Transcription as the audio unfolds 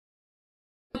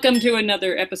Welcome to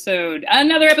another episode.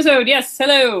 Yes,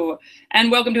 hello. And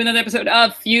welcome to another episode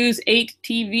of Fuse 8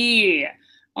 TV.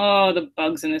 Oh, the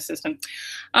bugs in this system.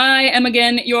 I am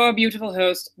again your beautiful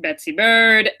host, Betsy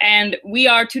Bird, and we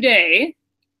are today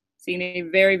seeing a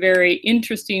very, very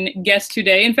interesting guest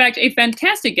today. In fact, a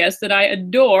fantastic guest that I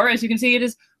adore. As you can see, it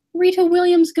is Rita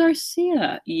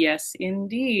Williams-Garcia. Yes,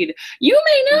 indeed. You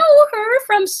may know her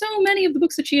from so many of the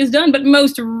books that she has done, but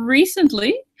most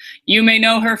recently, you may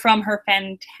know her from her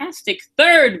fantastic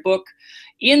third book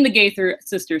in the Gaither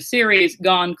Sisters series,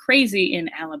 Gone Crazy in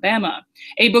Alabama,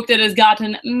 a book that has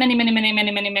gotten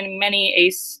many a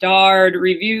starred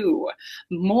review.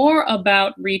 More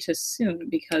about Rita soon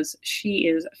because she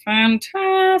is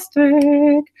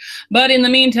fantastic. But in the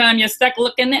meantime, you're stuck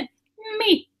looking at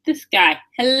me. This guy.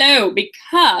 Hello,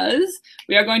 because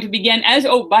we are going to begin as,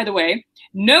 oh, by the way,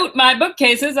 note my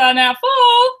bookcases are now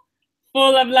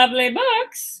full of lovely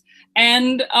books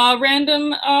and a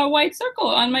random white circle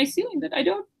on my ceiling that I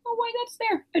don't know why that's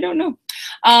there. I don't know.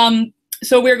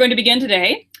 So we're going to begin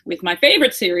today with my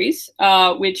favorite series,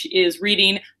 which is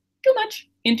reading too much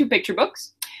into picture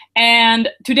books. And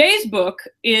today's book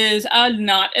is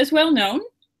not as well known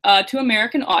to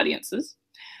American audiences.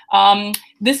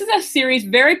 This is a series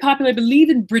very popular, I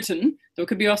believe, in Britain, though it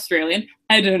could be Australian.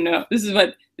 I don't know. This is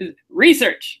what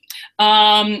research.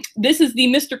 This is the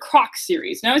Mr. Croc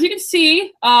series. Now, as you can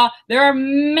see, there are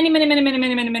many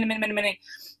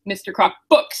Mr. Croc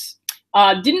books.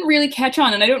 Didn't really catch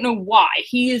on, and I don't know why.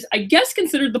 He is, I guess,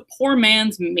 considered the poor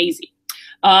man's Maisie.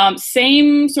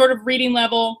 Same sort of reading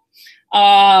level,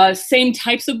 same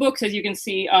types of books. As you can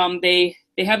see,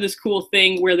 they have this cool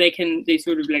thing where they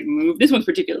sort of like move. This one's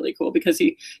particularly cool because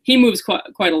he moves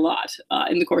quite a lot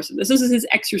in the course of this. This is his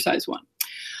exercise one.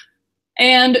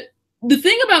 And the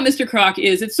thing about Mr. Croc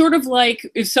is it's sort of like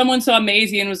if someone saw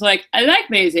Maisie and was like, I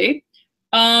like Maisie.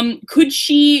 Could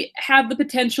she have the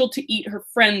potential to eat her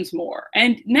friends more?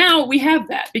 And now we have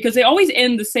that because they always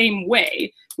end the same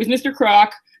way with Mr.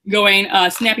 Croc going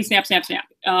snappy, snap, snap, snap.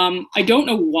 I don't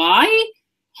know why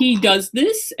he does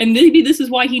this, and maybe this is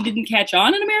why he didn't catch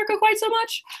on in America quite so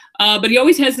much. But he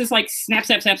always has this like snap,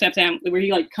 snap, snap, snap, snap, where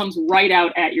he like comes right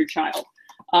out at your child,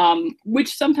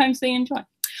 which sometimes they enjoy.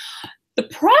 The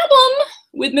problem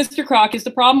with Mr. Croc is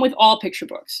the problem with all picture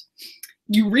books.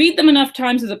 You read them enough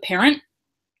times as a parent,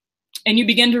 and you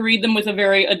begin to read them with a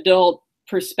very adult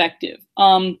perspective.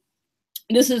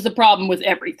 This is the problem with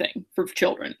everything for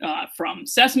children, from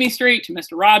Sesame Street to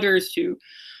Mr. Rogers to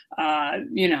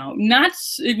you know, not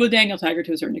with Daniel Tiger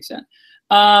to a certain extent,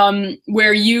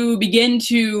 where you begin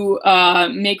to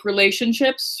make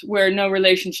relationships where no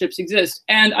relationships exist.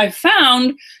 And I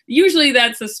found usually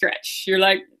that's a stretch. You're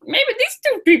like, maybe these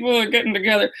two people are getting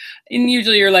together. And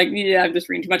usually you're like, yeah, I'm just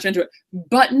reading too much into it.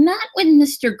 But not with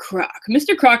Mr. Croc.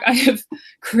 Mr. Croc, I have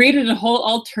created a whole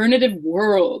alternative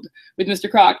world with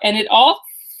Mr. Croc. And it all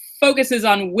focuses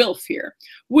on Wilf here.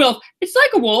 Wilf, it's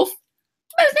like a wolf.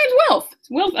 His name's Wilf.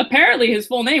 Wilf, apparently his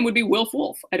full name would be Wilf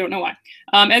Wolf. I don't know why.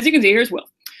 As you can see, here's Wilf.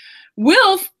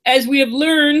 Wilf, as we have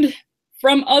learned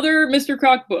from other Mr.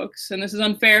 Croc books, and this is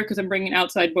unfair because I'm bringing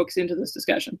outside books into this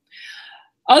discussion.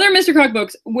 Other Mr. Croc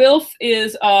books, Wilf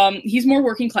is, he's more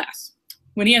working class.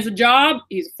 When he has a job,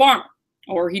 he's a farmer,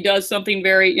 or he does something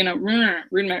very, you know,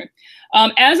 rudimentary.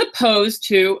 As opposed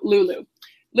to Lulu.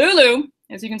 Lulu,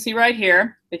 as you can see right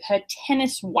here, it had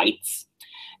tennis whites.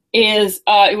 Is,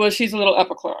 well, she's a little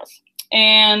upper class.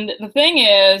 And the thing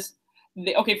is,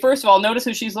 okay, first of all, notice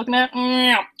who she's looking at.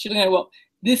 She's looking at Wilf.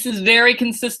 This is very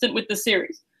consistent with the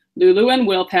series. Lulu and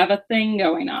Wilf have a thing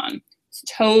going on. It's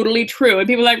totally true. And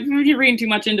people are like, you're reading too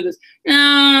much into this. No,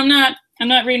 I'm not. I'm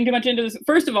not reading too much into this.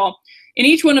 First of all, in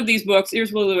each one of these books,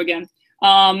 here's Lulu again.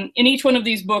 In each one of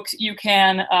these books, you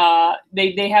can,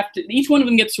 they have to, each one of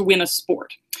them gets to win a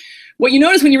sport. What you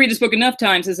notice when you read this book enough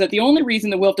times is that the only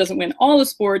reason that Wilf doesn't win all the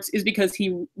sports is because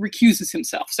he recuses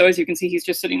himself. So as you can see, he's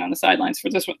just sitting on the sidelines for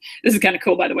this one. This is kind of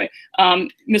cool, by the way.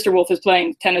 Mr. Wolf is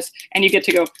playing tennis, and you get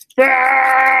to go,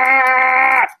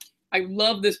 Bah! I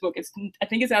love this book. I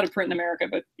think it's out of print in America,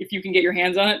 but if you can get your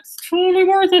hands on it, it's totally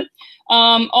worth it.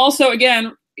 Also,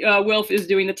 again, Wilf is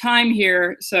doing the time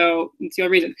here, so it's the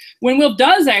only reason. When Wilf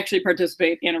does actually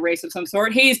participate in a race of some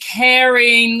sort, he's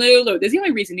carrying Lulu. That's the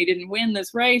only reason he didn't win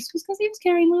this race was because he was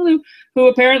carrying Lulu, who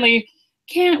apparently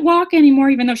can't walk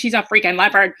anymore, even though she's a freaking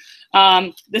leopard.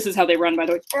 This is how they run, by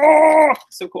the way. Oh,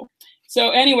 so cool. So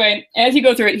anyway, as you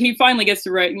go through it, he finally gets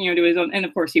to write, you know, do his own, and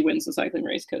of course he wins the cycling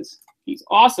race because he's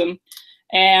awesome.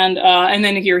 And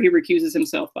then here he recuses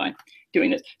himself by doing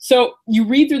this. So you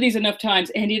read through these enough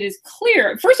times and it is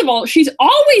clear. First of all, she's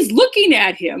always looking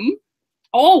at him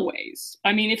always.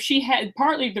 I mean, if she had,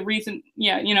 partly the reason,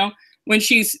 yeah, you know, when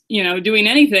she's, you know, doing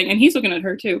anything, and he's looking at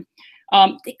her too,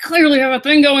 they clearly have a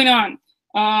thing going on.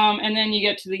 And then you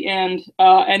get to the end,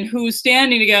 and who's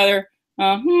standing together.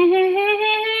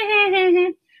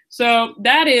 So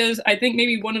that is, I think,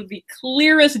 maybe one of the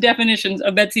clearest definitions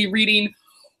of Betsy reading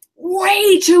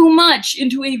way too much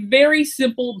into a very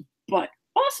simple but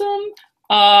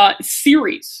awesome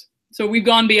series. So we've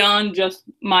gone beyond just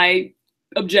my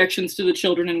objections to the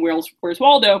children in Where's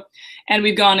Waldo, and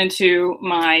we've gone into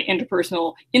my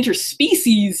interpersonal,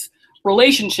 interspecies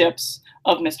relationships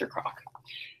of Mr. Croc.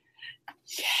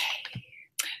 Yay.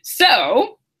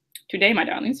 So today, my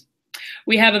darlings,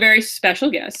 we have a very special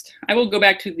guest. I will go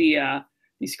back to the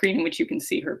screen in which you can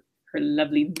see her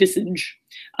lovely visage.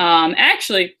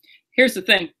 Actually, here's the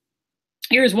thing.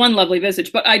 Here's one lovely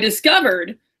visage, but I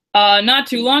discovered not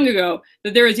too long ago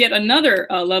that there is yet another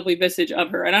lovely visage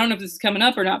of her. And I don't know if this is coming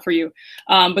up or not for you,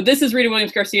 but this is Rita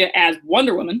Williams-Garcia as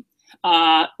Wonder Woman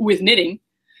with knitting,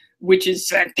 which is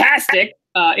fantastic.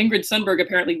 Ingrid Sundberg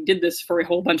apparently did this for a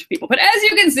whole bunch of people. But as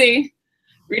you can see,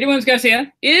 Rita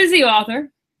Williams-Garcia is the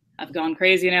author of Gone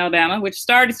Crazy in Alabama, which is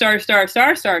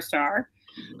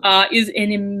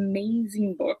an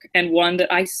amazing book, and one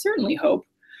that I certainly hope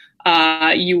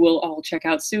you will all check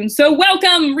out soon. So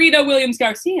welcome, Rita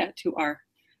Williams-Garcia, to our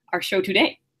show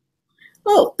today.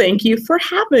 Oh, thank you for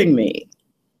having me.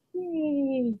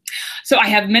 Yay. So I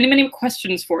have many, many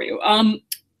questions for you.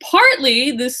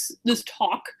 Partly this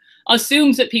talk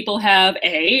assumes that people have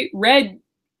read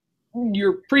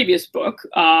your previous book,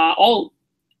 all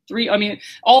three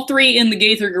in the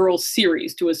Gaither Girls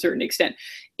series to a certain extent.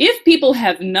 If people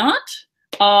have not,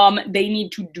 they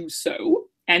need to do so,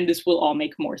 and this will all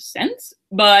make more sense.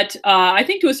 But I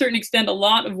think to a certain extent, a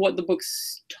lot of what the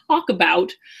books talk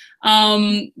about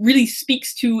really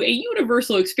speaks to a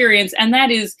universal experience, and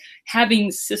that is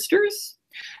having sisters.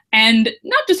 And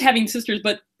not just having sisters,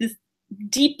 but this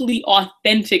deeply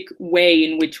authentic way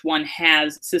in which one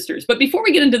has sisters. But before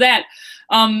we get into that,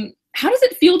 how does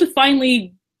it feel to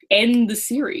finally end the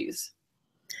series?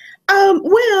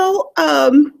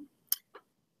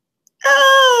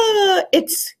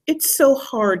 It's so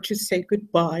hard to say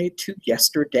goodbye to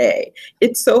yesterday.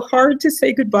 It's so hard to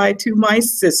say goodbye to my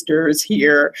sisters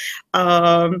here.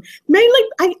 Mainly,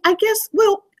 I guess,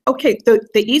 well, okay,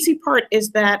 the easy part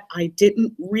is that I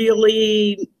didn't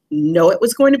really know it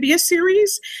was going to be a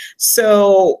series.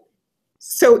 So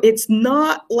it's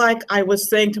not like I was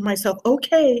saying to myself,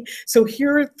 okay, so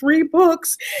here are 3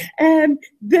 books, and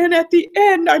then at the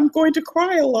end, I'm going to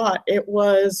cry a lot. It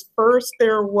was, first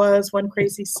there was One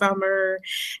Crazy Summer,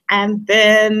 and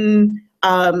then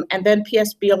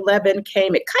PSB 11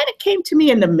 came. It kind of came to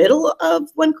me in the middle of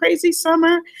One Crazy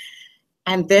Summer,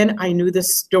 and then I knew the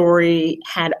story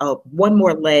had one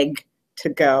more leg to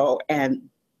go, and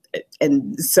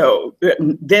so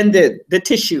then the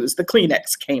tissues, the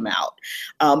Kleenex came out.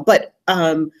 But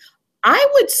I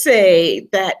would say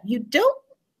that you don't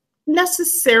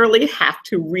necessarily have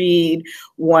to read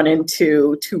 1 and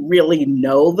 2 to really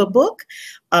know the book,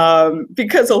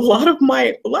 because a lot of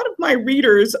my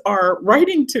readers are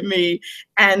writing to me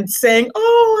and saying,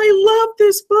 "Oh, I love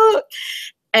this book,"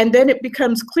 and then it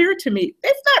becomes clear to me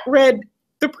they've not read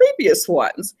the previous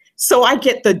ones. So I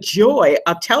get the joy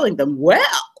of telling them, well,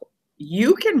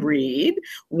 you can read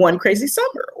One Crazy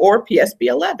Summer or PSB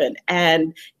 11,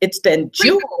 and it's been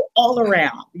jewel all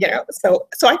around, you know. So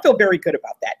I feel very good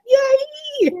about that.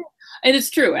 Yay! And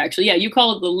it's true, actually. Yeah, you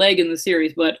call it the leg in the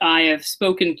series, but I have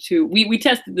spoken to, we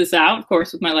tested this out, of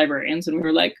course, with my librarians, and we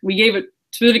were like, we gave it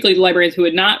specifically to librarians who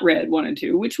had not read 1 and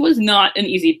 2, which was not an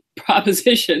easy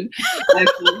proposition.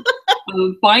 Actually,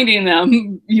 finding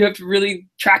them, you have to really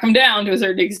track them down to a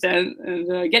certain extent, and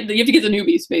you have to get the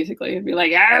newbies basically, and be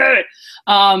like,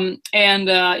 and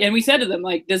we said to them,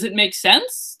 like, does it make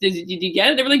sense? Did you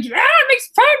get it? They were like, yeah, it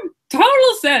makes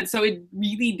total sense. So it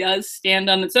really does stand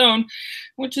on its own,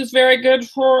 which is very good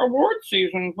for award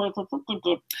season. But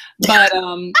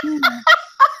I'm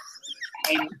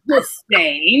just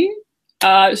saying.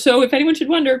 So if anyone should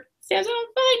wonder, stands on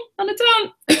fine on its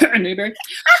own. Newberry.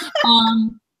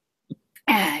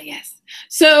 Yes.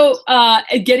 So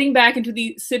getting back into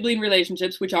the sibling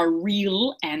relationships, which are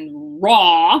real and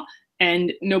raw,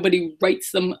 and nobody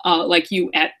writes them like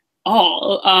you at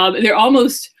all. They're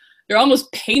almost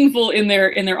painful in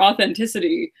their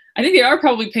authenticity. I think they are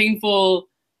probably painful.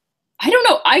 I don't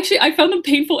know. I found them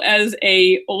painful as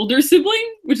a older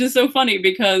sibling, which is so funny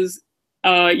because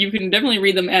you can definitely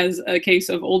read them as a case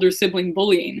of older sibling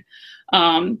bullying.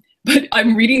 But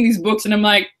I'm reading these books and I'm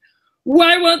like,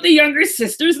 why won't the younger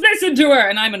sisters listen to her?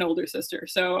 And I'm an older sister,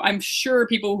 so I'm sure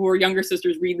people who are younger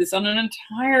sisters read this on an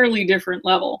entirely different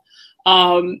level.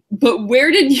 But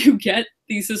where did you get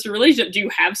these sister relationships? Do you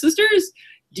have sisters?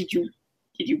 Did you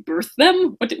birth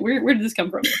them? Where did this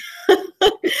come from?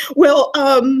 Well,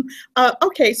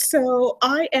 okay, so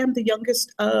I am the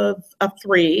youngest of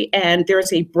three, and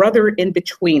there's a brother in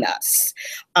between us.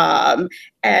 And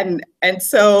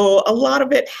so a lot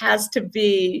of it has to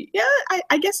be,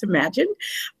 I guess, imagined.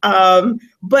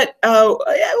 But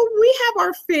we have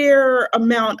our fair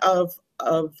amount of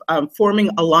forming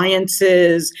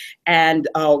alliances and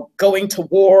going to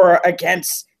war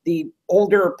against the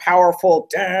older, powerful,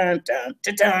 big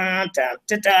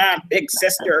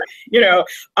sister,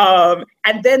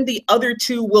 and then the other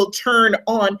two will turn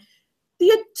on the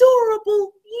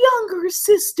adorable younger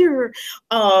sister,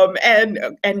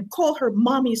 and call her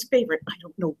mommy's favorite. I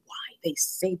don't know why they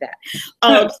say that.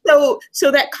 So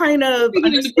that kind of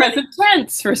in the present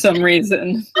tense for some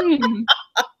reason.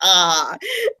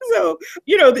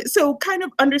 So kind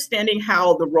of understanding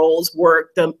how the roles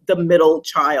work, the middle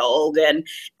child, and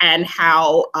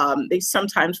how they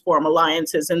sometimes form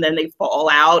alliances and then they fall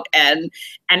out, and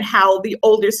how the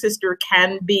older sister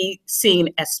can be seen,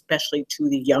 especially to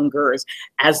the youngers,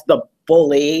 as the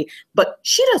bully, but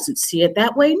she doesn't see it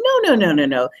that way.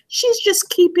 No. She's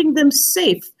just keeping them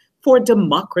safe for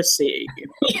democracy.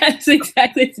 Yes,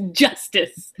 exactly. It's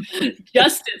justice.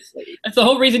 Justice. That's the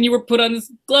whole reason you were put on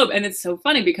this globe. And it's so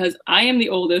funny because I am the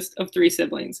oldest of three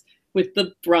siblings, with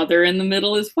the brother in the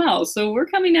middle as well. So we're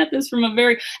coming at this from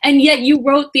and yet you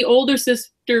wrote the older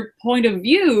sister point of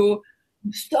view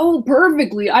so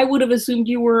perfectly. I would have assumed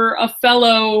you were a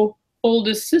fellow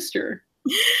oldest sister.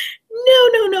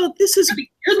 No. This is,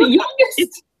 you're the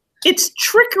youngest. It's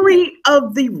trickery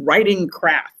of the writing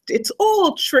craft. It's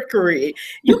all trickery.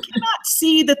 You cannot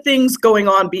see the things going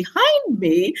on behind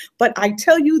me, but I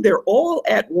tell you, they're all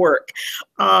at work.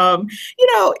 I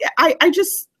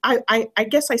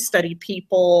guess I study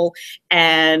people,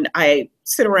 and I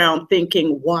sit around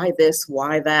thinking, why this,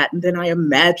 why that? And then I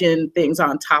imagine things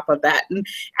on top of that. And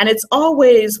it's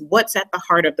always what's at the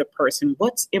heart of the person,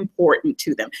 what's important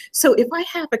to them. So if I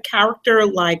have a character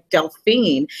like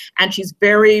Delphine, and she's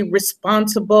very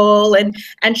responsible, and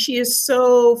she is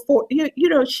so,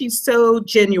 she's so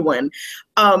genuine,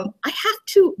 I have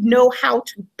to know how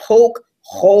to poke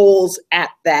holes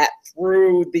at that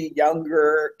through the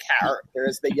younger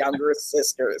characters, the younger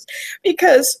sisters,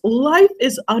 because life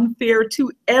is unfair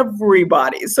to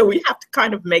everybody. So we have to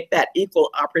kind of make that equal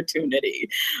opportunity.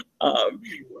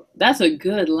 That's a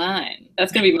good line.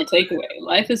 That's going to be my takeaway.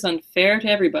 Life is unfair to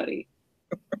everybody.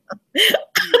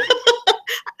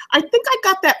 I think I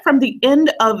got that from the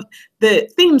end of the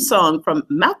theme song from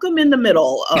Malcolm in the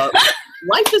Middle.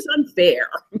 Life is unfair.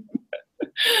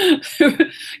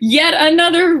 Yet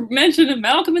another mention of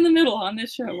Malcolm in the Middle on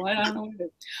this show. I don't know what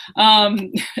it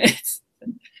is.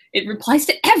 It applies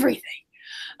to everything.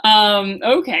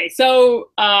 Okay,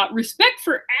 so respect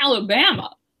for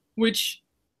Alabama, which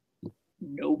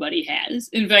nobody has.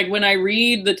 In fact, when I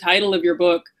read the title of your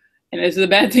book, and this is a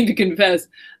bad thing to confess,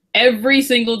 every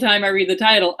single time I read the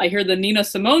title, I hear the Nina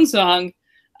Simone song,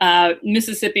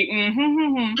 Mississippi.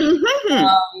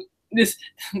 This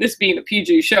being a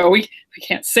PG show, we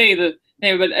can't say the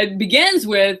name, but it begins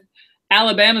with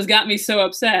Alabama's got me so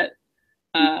upset.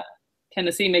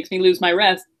 Tennessee makes me lose my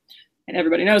rest, and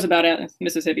everybody knows about it.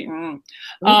 Mississippi.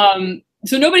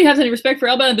 So nobody has any respect for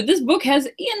Alabama, but this book has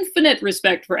infinite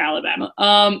respect for Alabama.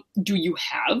 Do you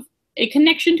have a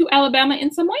connection to Alabama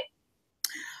in some way?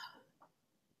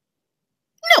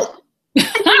 No,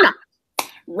 I do not.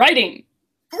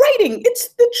 Writing, it's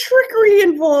the trickery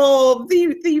involved,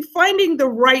 the finding the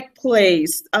right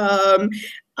place.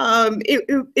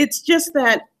 It's just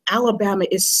that Alabama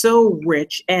is so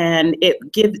rich, and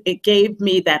it gave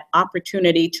me that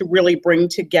opportunity to really bring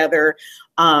together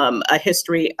a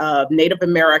history of Native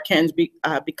Americans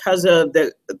because of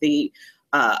the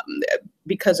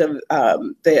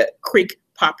Creek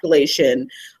population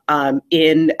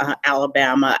in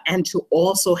Alabama, and to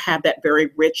also have that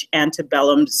very rich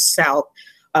antebellum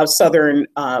Southern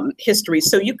history.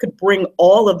 So you could bring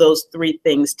all of those three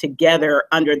things together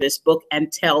under this book and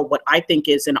tell what I think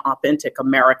is an authentic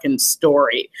American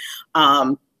story,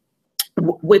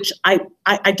 which I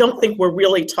don't think we're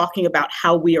really talking about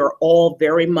how we are all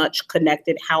very much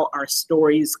connected, how our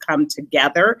stories come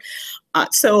together.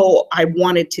 So I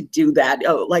wanted to do that.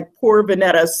 Like poor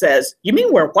Vanetta says, "You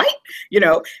mean we're white?"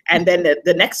 And then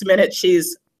the next minute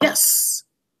she's, "Yes,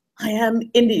 I am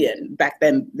Indian. Back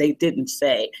then, they didn't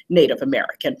say Native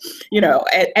American,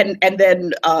 and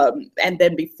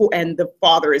then before, and the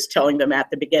father is telling them at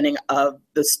the beginning of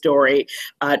the story,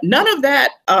 none of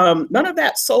that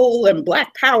soul and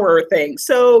Black power thing.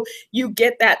 So you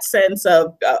get that sense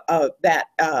of that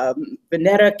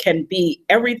Vanetta can be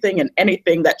everything and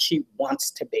anything that she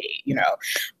wants to be,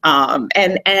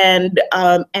 and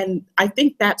I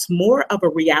think that's more of a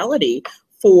reality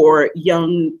for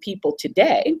young people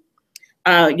today,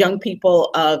 young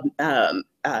people of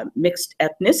mixed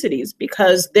ethnicities,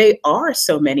 because they are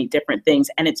so many different things,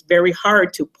 and it's very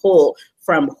hard to pull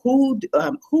from who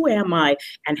am I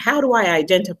and how do I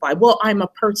identify? Well, I'm a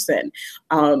person,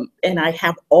 and I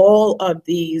have all of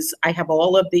these.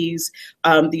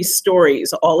 These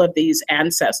stories, all of these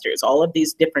ancestors, all of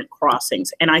these different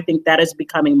crossings, and I think that is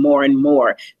becoming more and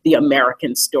more the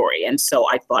American story. And so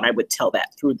I thought I would tell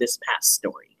that through this past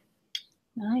story.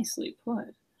 Nicely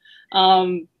put.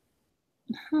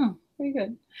 Very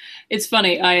good. It's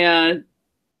funny. I'm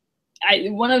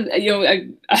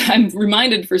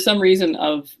reminded for some reason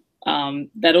of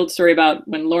that old story about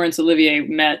when Laurence Olivier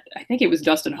met, I think it was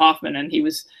Dustin Hoffman, and he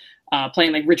was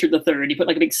playing like Richard III. He put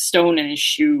like a big stone in his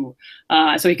shoe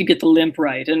so he could get the limp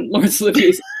right. And Laurence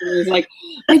Olivier was like,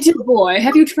 "My dear boy,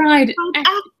 have you tried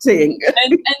acting?"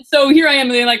 And so here I am,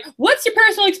 and they're like, "What's your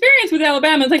personal experience with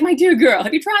Alabama?" It's like, "My dear girl,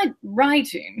 have you tried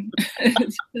writing?" It's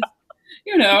just,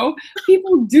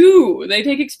 people do. They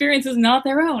take experiences not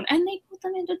their own, and they put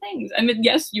them into things. I mean,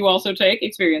 yes, you also take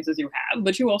experiences you have,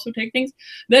 but you also take things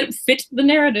that fit the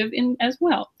narrative in as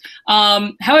well.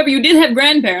 However, you did have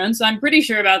grandparents. I'm pretty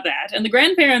sure about that. And the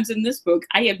grandparents in this book,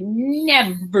 I have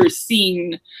never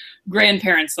seen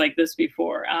grandparents like this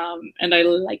before, and I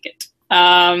like it.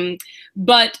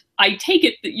 But I take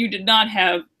it that you did not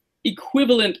have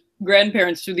equivalent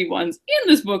grandparents to the ones in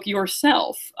this book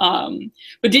yourself.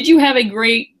 But did you have a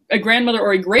grandmother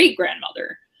or a great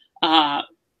grandmother?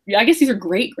 I guess these are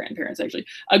great grandparents, actually.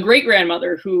 A great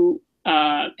grandmother who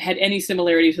had any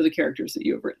similarity to the characters that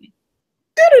you have written.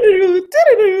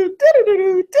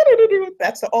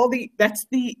 That's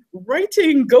the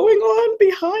writing going on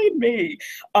behind me.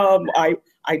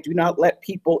 I do not let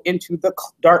people into the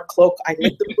dark cloak. I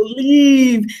let them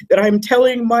believe that I'm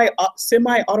telling my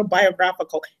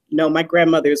semi-autobiographical. No, my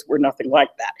grandmothers were nothing like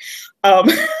that.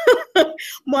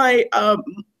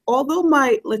 Although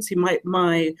my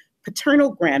paternal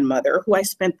grandmother, who I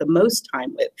spent the most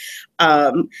time with,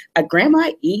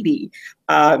 Grandma Edie.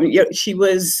 She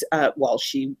was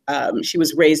she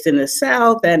was raised in the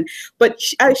South, but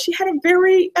she had a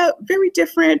very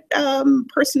different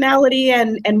personality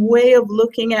and way of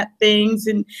looking at things,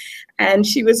 and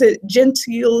she was a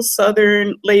genteel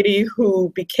Southern lady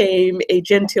who became a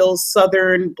genteel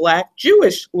Southern Black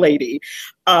Jewish lady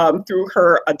through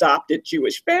her adopted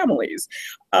Jewish families.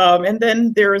 And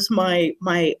then there's my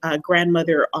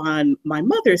grandmother on my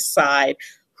mother's side,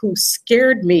 who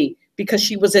scared me because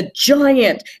she was a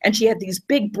giant and she had these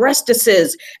big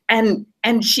breastises, and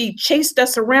she chased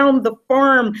us around the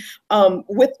farm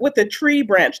with a tree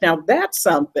branch. Now that's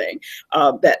something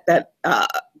that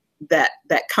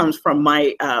comes from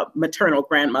my maternal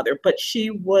grandmother, but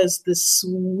she was the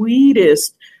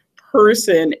sweetest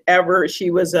person ever.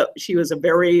 She was a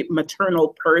very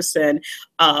maternal person,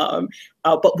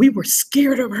 but we were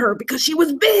scared of her because she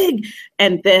was big.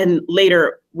 And then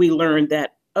later we learned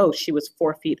that, oh, she was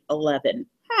 4'11".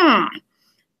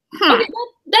 Okay,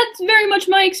 that's very much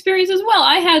my experience as well.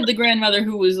 I had the grandmother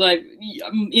who was like,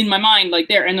 in my mind, like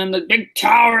there, and then the big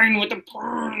towering with the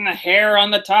hair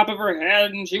on the top of her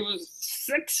head, and she was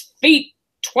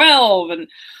 6'12", and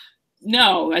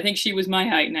no, I think she was my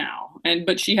height now,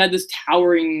 but she had this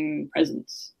towering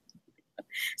presence.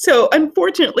 So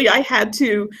unfortunately, I had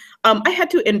to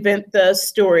invent the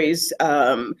stories,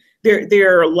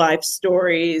 their life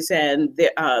stories, and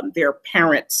their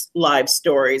parents' life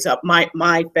stories. My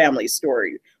family's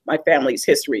story, my family's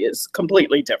history is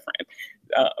completely different.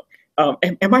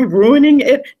 Am I ruining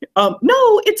it?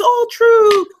 No, it's all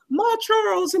true. Ma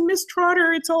Charles and Miss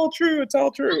Trotter, it's all true. It's all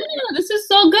true. Yeah, this is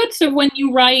so good. So when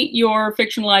you write your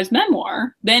fictionalized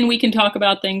memoir, then we can talk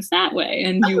about things that way,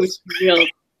 and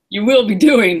you will be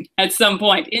doing at some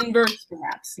point in verse,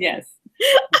 perhaps. Yes,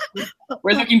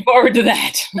 we're looking forward to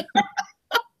that.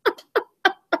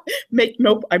 I make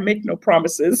no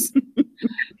promises.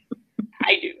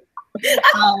 I do.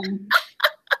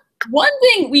 One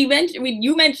thing you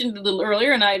mentioned a little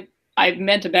earlier, and I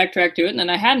meant to backtrack to it, and then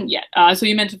I hadn't yet. So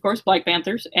you mentioned, of course, Black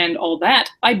Panthers and all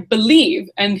that. I believe,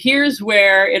 and here's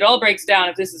where it all breaks down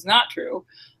if this is not true.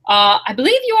 I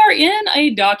believe you are in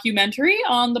a documentary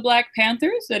on the Black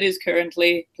Panthers that is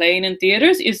currently playing in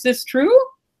theaters. Is this true?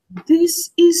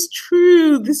 This is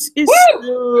true. This is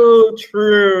so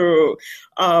true.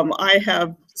 I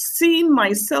have seen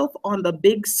myself on the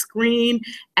big screen,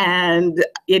 and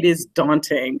it is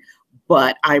daunting.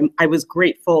 But I was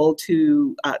grateful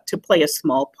to play a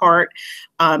small part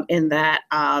in that.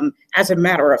 As a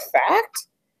matter of fact,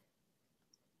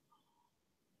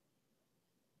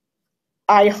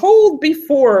 I hold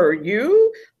before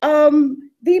you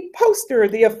the poster,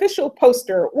 the official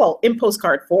poster, well, in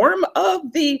postcard form,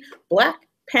 of the Black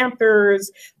Panthers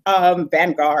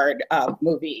Vanguard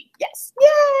movie. Yes,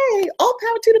 yay! All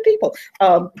power to the people.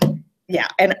 Yeah,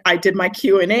 and I did my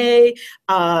Q&A.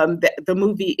 The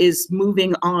movie is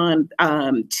moving on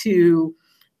to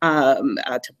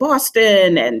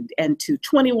Boston and to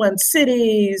 21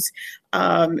 cities.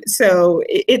 So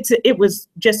it was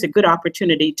just a good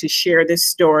opportunity to share this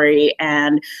story,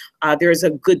 and there's a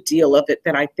good deal of it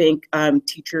that I think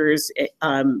teachers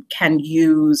can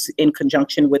use in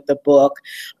conjunction with the book.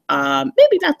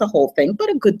 Maybe not the whole thing, but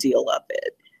a good deal of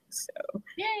it. So,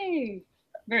 yay!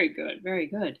 Very good, very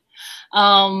good.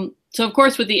 So of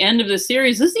course, with the end of the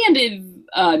series, this is the end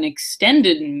of an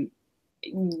extended.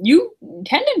 You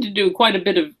tended to do quite a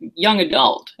bit of young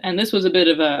adult, and this was a bit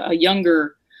of a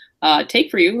younger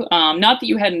take for you. Not that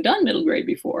you hadn't done middle grade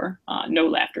before, no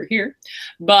laughter here,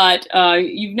 but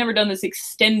you've never done this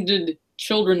extended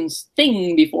children's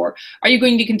thing before. Are you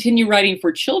going to continue writing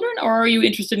for children, or are you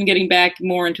interested in getting back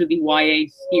more into the YA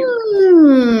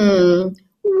sphere?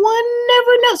 One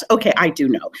never knows. Okay, I do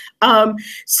know.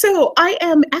 So I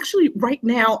am actually right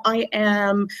now.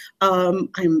 I'm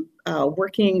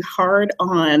working hard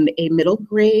on a middle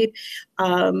grade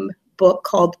book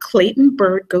called Clayton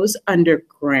Bird Goes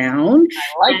Underground.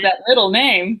 I like that middle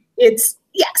name. It's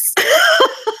yes.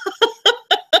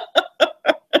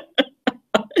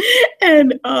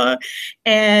 And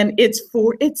it's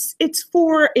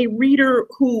for a reader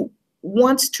who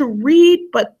wants to read,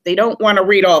 but they don't want to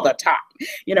read all the time.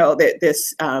 You know,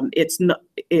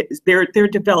 they're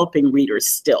developing readers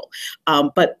still,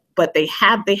 but they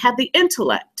have the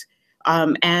intellect,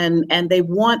 and they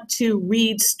want to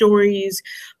read stories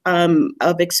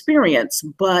of experience,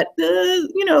 but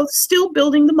still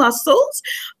building the muscles.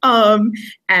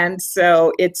 And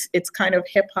so it's kind of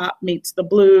hip hop meets the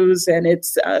blues, and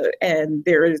and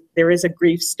there is a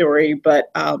grief story, but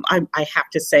I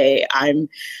have to say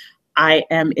I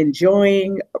am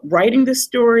enjoying writing the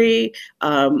story,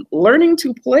 learning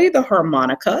to play the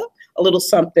harmonica, a little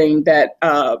something that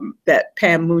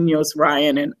Pam Munoz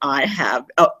Ryan and I have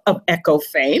of Echo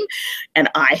fame, and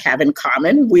I have in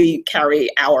common. We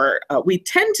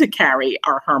tend to carry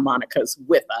our harmonicas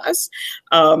with us,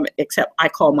 except I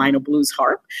call mine a blues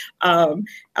harp.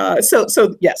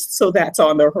 So yes, so that's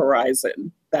on the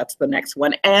horizon. That's the next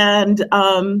one, and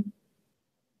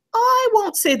I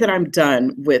won't say that I'm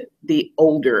done with the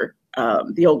older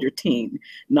teen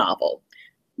novel.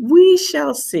 We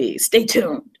shall see. Stay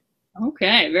tuned.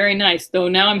 Okay, very nice. Though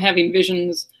now I'm having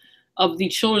visions of the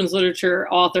children's literature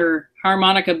author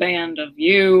harmonica band of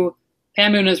you,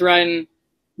 Pam Munoz Ryan,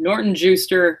 Norton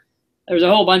Juster. There's a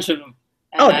whole bunch of them.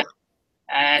 Oh,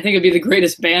 I think it'd be the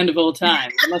greatest band of all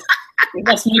time. We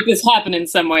must make this happen in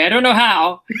some way. I don't know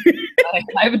how.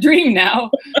 I have a dream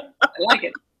now. I like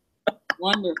it.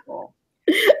 Wonderful.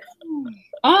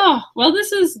 Oh, well,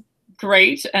 this is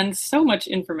great and so much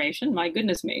information. My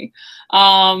goodness me.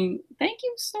 Thank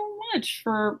you so much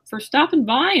for stopping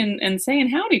by and saying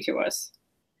howdy to us.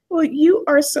 Well, you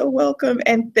are so welcome,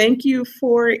 and thank you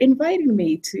for inviting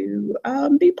me to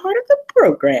be part of the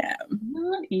program.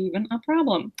 Not even a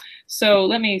problem. So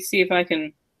let me see if I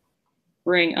can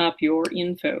bring up your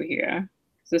info here.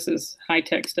 This is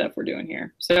high-tech stuff we're doing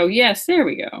here. So yes, there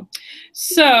we go.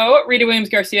 So Rita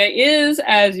Williams-Garcia is,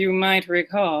 as you might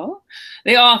recall,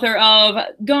 the author of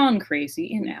Gone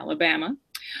Crazy in Alabama.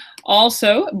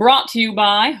 Also brought to you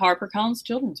by HarperCollins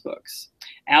Children's Books.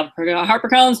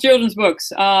 HarperCollins Children's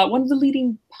Books, one of the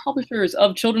leading publishers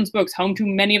of children's books, home to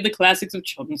many of the classics of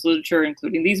children's literature,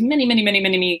 including these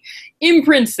many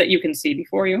imprints that you can see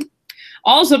before you.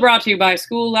 Also brought to you by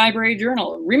School Library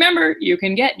Journal. Remember, you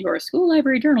can get your School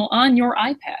Library Journal on your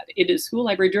iPad. It is School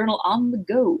Library Journal on the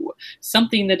go,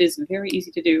 something that is very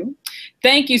easy to do.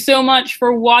 Thank you so much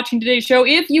for watching today's show.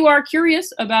 If you are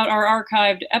curious about our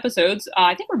archived episodes,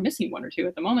 I think we're missing one or two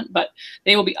at the moment, but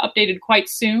they will be updated quite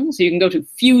soon. So you can go to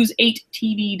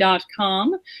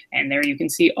fuse8tv.com, and there you can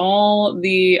see all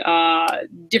the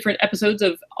different episodes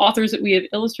of authors that we have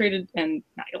illustrated, and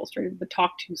not illustrated, but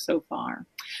talked to so far.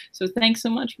 So thanks so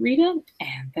much, Rita,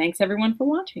 and thanks everyone for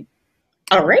watching.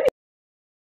 All right.